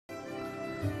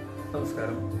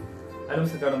നമസ്കാരം.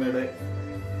 അനൂപ് അക്കാഡമിയുടെ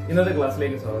ഇന്നത്തെ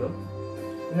ക്ലാസ്സിലേക്ക് സ്വാഗതം.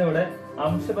 ഇന്നിവിടെ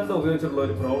അംശബന്ധം ഉപയോഗിച്ചിട്ടുള്ള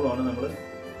ഒരു പ്രോബ്ലമാണ് നമ്മൾ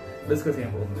ഡിസ്കസ്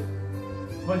ചെയ്യാൻ പോകുന്നത്.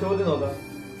 അപ്പോൾ ചോദ്യം നോക്കാം.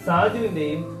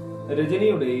 സാജുവിന്റെയും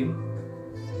രജനിയുടെയും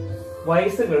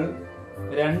വയസ്സുകൾ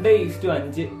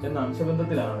 2:5 എന്ന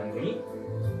അംശബന്ധത്തിലാണെങ്കിൽ,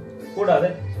 കൂടാതെ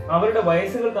അവരുടെ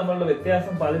വയസ്സുകൾ തമ്മിലുള്ള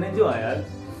വ്യത്യാസം 15 ആയാൽ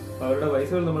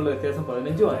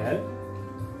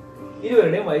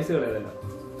ഇരുവരുടെയും വയസ്സുകൾ ഏതെല്ലാം?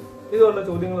 ഇതുപോലുള്ള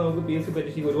ചോദ്യങ്ങൾ നമുക്ക് PSC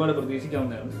പരീക്ഷയ്ക്ക് ഒരുപാട്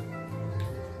പ്രതീക്ഷിക്കാവുന്നതാണ്.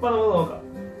 അപ്പൊ നമുക്ക് നോക്കാം.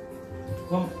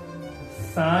 അപ്പം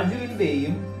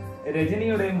സാജുവിന്റെയും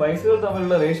രജനിയുടെയും വയസ്സുകൾ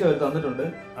തമ്മിലുള്ള റേഷ്യോ അവർ തന്നിട്ടുണ്ട്.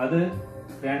 അത്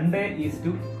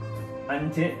 2:5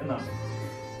 എന്നാണ്.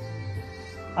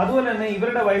 അതുപോലെ തന്നെ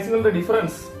ഇവരുടെ വയസ്സുകളുടെ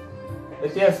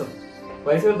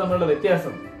വയസ്സുകൾ തമ്മിലുള്ള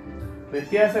വ്യത്യാസം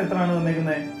എത്രയാണ്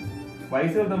തന്നേക്കുന്നത്?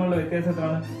 വയസ്സുകൾ തമ്മിലുള്ള വ്യത്യാസം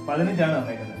എത്രയാണ്? 15 ആണ്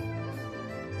തന്നേക്കുന്നത്.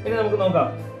 ഇനി നമുക്ക് നോക്കാം,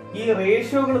 ഈ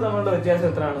റേഷ്യോകൾ തമ്മിലുള്ള വ്യത്യാസം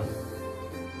എത്രയാണ്?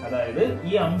 അതായത്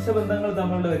ഈ അംശബന്ധങ്ങൾ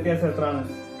തമ്മിലുള്ള വ്യത്യാസം എത്രയാണ്?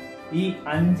 ഈ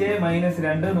 5 -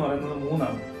 2 എന്ന് പറയുന്നത് 3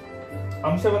 ആണ്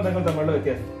അംശബന്ധങ്ങൾ തമ്മിലുള്ള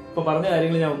വ്യത്യാസം. ഇപ്പൊ പറഞ്ഞ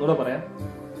കാര്യങ്ങൾ ഞാൻ ഒന്നുകൂടെ പറയാം.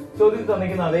 ചോദ്യത്തിൽ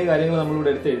തന്നിരിക്കുന്ന അതേ കാര്യങ്ങൾ നമ്മളിവിടെ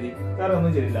എടുത്തെഴുതി, കാരണം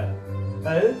ഒന്നും ചെയ്തില്ല.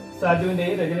 അതായത്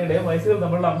സാജുവിന്റെയും രജനിയുടെയും വയസ്സുകൾ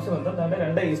തമ്മിലുള്ള അംശബന്ധം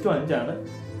 2:5 ആണ്.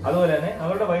 അതുപോലെ തന്നെ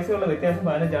അവരുടെ വയസ്സുകളുടെ വ്യത്യാസം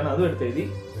 15 ആണ്, അതും എടുത്തെഴുതി.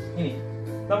 ഇനി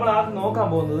നമ്മൾ ആദ്യം നോക്കാൻ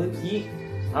പോകുന്നത് ഈ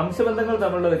അംശബന്ധങ്ങൾ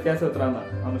തമ്മിലുള്ള വ്യത്യാസം എത്രയാണ്.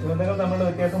 അംശബന്ധങ്ങൾ തമ്മിലുള്ള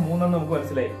വ്യത്യാസം 3 എന്ന് നമുക്ക്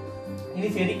മനസ്സിലായി. ഇനി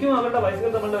ശരിക്കും അവരുടെ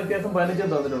വയസ്സുകൾ തമ്മിലുള്ള വ്യത്യാസം 15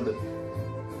 തന്നിട്ടുണ്ട്.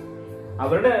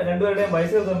 അവരുടെ രണ്ടുപേരുടെയും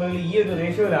വയസ്സുകൾ തമ്മിൽ ഈ ഒരു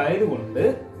റേഷ്യോയിലായതുകൊണ്ട്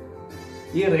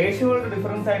ഈ റേഷ്യോയുടെ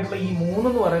ഡിഫറൻസ് ആയിട്ടുള്ള ഈ 3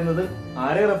 എന്ന് പറയുന്നത്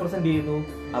ആരെ റെപ്രസെന്റ് ചെയ്യുന്നു?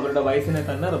 അവരുടെ വയസ്സിനെ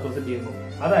തന്നെ റെപ്രസെന്റ് ചെയ്യുന്നു.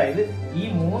 അതായത് ഈ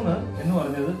 3 എന്ന്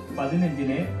പറഞ്ഞത്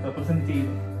 15നെ റെപ്രസെന്റ്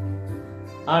ചെയ്യുന്നു.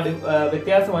 ആ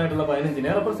വ്യത്യാസമായിട്ടുള്ള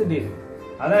 15നെ റെപ്രസെന്റ് ചെയ്യുന്നു.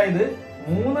 അതായത്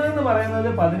 3 എന്ന് പറയുന്നത്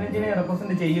 15നെ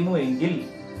റെപ്രസെന്റ് ചെയ്യുന്നു എങ്കിൽ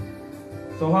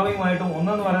സ്വാഭാവികമായിട്ടും 1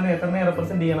 എന്ന് പറയുന്നത് എത്രനെ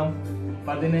റെപ്രസെന്റ് ചെയ്യണം?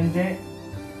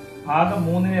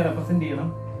 15/3 റെപ്രസെന്റ് ചെയ്യണം,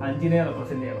 5നെ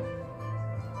റെപ്രസെന്റ് ചെയ്യണം.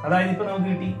 അതായത് ഇപ്പൊ നമുക്ക്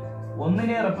കിട്ടി 1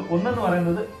 എന്ന്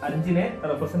പറയുന്നത് 5നെ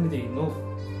റെപ്രസെന്റ് ചെയ്യുന്നു.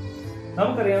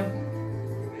 നമുക്കറിയാം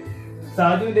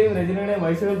സാജുവിന്റെയും രജനിയുടെയും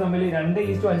വയസ്സുകൾ തമ്മിൽ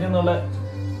 2:5 എന്നുള്ള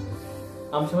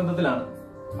അംശബന്ധത്തിലാണ്.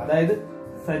 അതായത്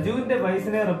സജുവിന്റെ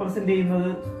വയസ്സിനെ റെപ്രസെന്റ്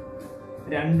ചെയ്യുന്നത്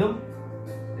 2ഉം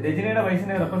രജനിയുടെ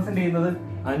വയസ്സിനെ റെപ്രസെന്റ് ചെയ്യുന്നത്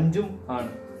 5ഉം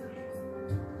ആണ്.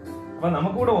 അപ്പൊ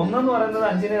നമുക്കിവിടെ 1 എന്ന് പറയുന്നത്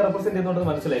 5നെ റെപ്രസെന്റ് ചെയ്യുന്നുണ്ടെന്ന്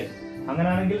മനസ്സിലായി.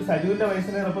 അങ്ങനെയാണെങ്കിൽ സജുവിന്റെ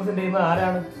വയസ്സിനെ റെപ്രസെന്റ് ചെയ്യുന്നത്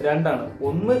ആരാണ്? 2ആണ്.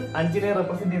 1 5നെ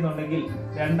റെപ്രസെന്റ് ചെയ്യുന്നുണ്ടെങ്കിൽ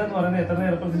 2 എന്ന് പറയുന്നത് എത്രനെ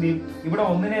റെപ്രസെന്റ് ചെയ്യും? ഇവിടെ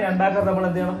 1നെ 2 നമ്മൾ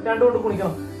എന്ത് ചെയ്യണം? 2 കൊണ്ട്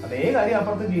ഗുണിക്കണം. അതേ കാര്യം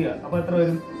അപ്പുറത്തും ചെയ്യുക. അപ്പൊ എത്ര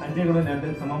വരും? 5 × 2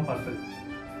 = 10.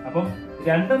 അപ്പം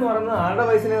 2 എന്ന് പറയുന്നത് ആരുടെ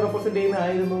വയസ്സിനെ റെപ്രസെന്റ്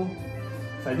ചെയ്യുന്നതായിരുന്നു?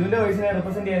 സജുവിന്റെ വയസ്സിനെ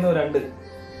റെപ്രസെന്റ് ചെയ്യുന്നത് 2.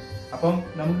 അപ്പം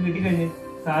നമുക്ക് കിട്ടിക്കഴിഞ്ഞ്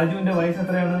സാജുവിന്റെ വയസ്സ്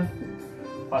എത്രയാണ്?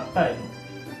 10 ആയിരുന്നു.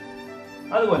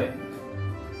 അതുപോലെ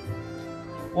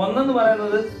 1 എന്ന്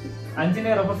പറയുന്നത്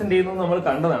 5നെ റെപ്രസെന്റ് ചെയ്യുന്നത് നമ്മൾ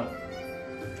കണ്ടതാണ്.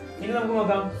 ഇനി നമുക്ക്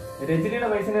നോക്കാം, രജനിയുടെ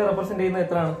വയസ്സിനെ റെപ്രസെന്റ് ചെയ്യുന്നത്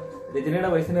എത്രയാണ്? രജനിയുടെ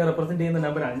വയസ്സിനെ റെപ്രസെന്റ് ചെയ്യുന്ന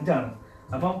നമ്പർ 5 ആണ്.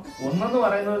 അപ്പം 1 എന്ന്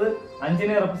പറയുന്നത്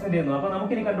 5നെ റെപ്രസെന്റ് ചെയ്യുന്നു. അപ്പൊ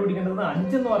നമുക്ക് ഇനി കണ്ടുപിടിക്കേണ്ടത്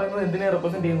 5 എന്ന് പറയുന്നത് എന്തിനെ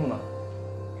റെപ്രസെന്റ് ചെയ്യുന്നതാണ്.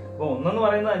 അപ്പൊ 1 എന്ന്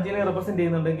പറയുന്നത് 5നെ റെപ്രസെന്റ്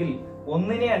ചെയ്യുന്നുണ്ടെങ്കിൽ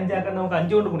 1നെ 5 ആക്കാൻ നമുക്ക്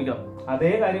 5 കൊണ്ട് ഗുണിക്കാം.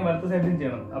 അതേ കാര്യം വലത്ത് സൈഡിൽ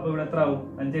ചെയ്യണം. അപ്പൊ ഇവിടെ എത്ര ആവും?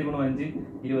 5 × 5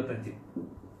 =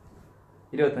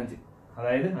 25.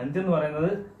 അതായത് 5 എന്ന് പറയുന്നത്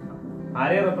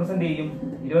ആരെ റെപ്രസെന്റ് ചെയ്യും?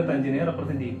 25നെ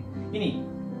റെപ്രസെന്റ് ചെയ്യും. ഇനി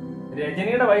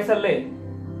രജനിയുടെ വയസ്സല്ലേ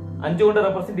 5 കൊണ്ട്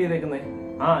റെപ്രസെന്റ് ചെയ്തേക്കുന്നത്?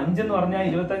 ആ 5 എന്ന് പറഞ്ഞാൽ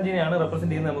 25നെയാണ്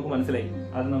റെപ്രസെന്റ് ചെയ്യുന്നത് നമുക്ക് മനസ്സിലായി.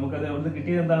 അത് നമുക്കത് അവിടുന്ന്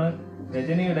കിട്ടിയത് എന്താണ്?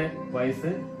 രജനിയുടെ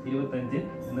വയസ്സ് 25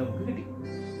 എന്ന് നമുക്ക് കിട്ടി.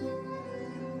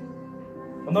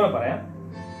 ഒന്നുകൂടെ പറയാം.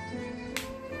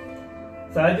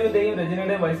 സാജുവിന്റെയും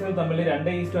രജനിയുടെയും വയസ്സുകൾ തമ്മിൽ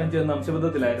 2:5 എന്ന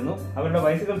അംശബന്ധത്തിലായിരുന്നു. അവരുടെ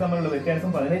വയസ്സുകൾ തമ്മിലുള്ള വ്യത്യാസം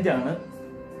 15 ആണ്.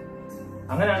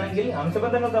 അങ്ങനെയാണെങ്കിൽ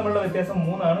അംശബന്ധങ്ങൾ തമ്മിലുള്ള വ്യത്യാസം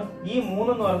 3 ആണ്. ഈ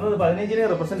 3 എന്ന് പറയുന്നത് 15നെ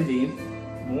റെപ്രസെന്റ് ചെയ്യും.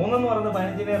 3 എന്ന് പറയുന്നത്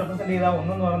 15നെ റെപ്രസെന്റ് ചെയ്താൽ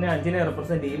 1 എന്ന് പറഞ്ഞാൽ 5നെ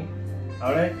റെപ്രസെന്റ് ചെയ്യും.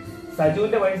 അവിടെ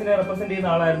സജുവിന്റെ വയസ്സിനെ റെപ്രസെന്റ് ചെയ്യുന്ന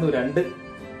ആളായിരുന്നു 2.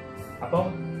 അപ്പം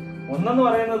 1 എന്ന്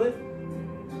പറയുന്നത്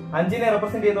 5നെ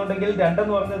റെപ്രസെന്റ് ചെയ്യുന്നുണ്ടെങ്കിൽ 2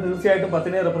 എന്ന് പറയുന്നത് തീർച്ചയായിട്ടും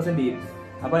 10നെ റെപ്രസെന്റ് ചെയ്യും.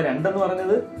 അപ്പൊ 2 എന്ന്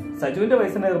പറയുന്നത് സജുവിന്റെ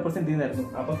വയസ്സിനെ റെപ്രസെന്റ് ചെയ്യുന്നതായിരുന്നു.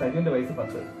 അപ്പൊ സജുവിന്റെ വയസ്സ്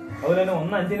 10. അതുപോലെ തന്നെ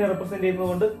 1 5നെ റെപ്രസെന്റ്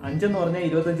ചെയ്യുന്നതുകൊണ്ട് 5 എന്ന് പറഞ്ഞാൽ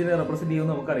 25നെ റെപ്രസെന്റ്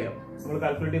ചെയ്യുമെന്ന് നമുക്കറിയാം. നമ്മൾ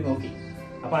കാൽക്കുലേറ്റ് ചെയ്ത് നോക്കി.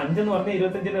 അപ്പൊ 5 എന്ന് പറഞ്ഞാൽ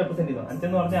 25നെ റെപ്രസെന്റ് ചെയ്യുന്നു. 5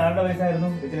 എന്ന് പറഞ്ഞാൽ ആരുടെ വയസ്സായിരുന്നു?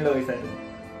 രജനിയുടെ വയസ്സായിരുന്നു.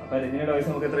 അപ്പൊ രജനിയുടെ വയസ്സ്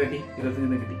നമുക്ക് എത്ര കിട്ടി?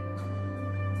 25 കിട്ടി.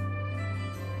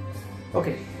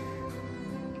 ഓക്കെ.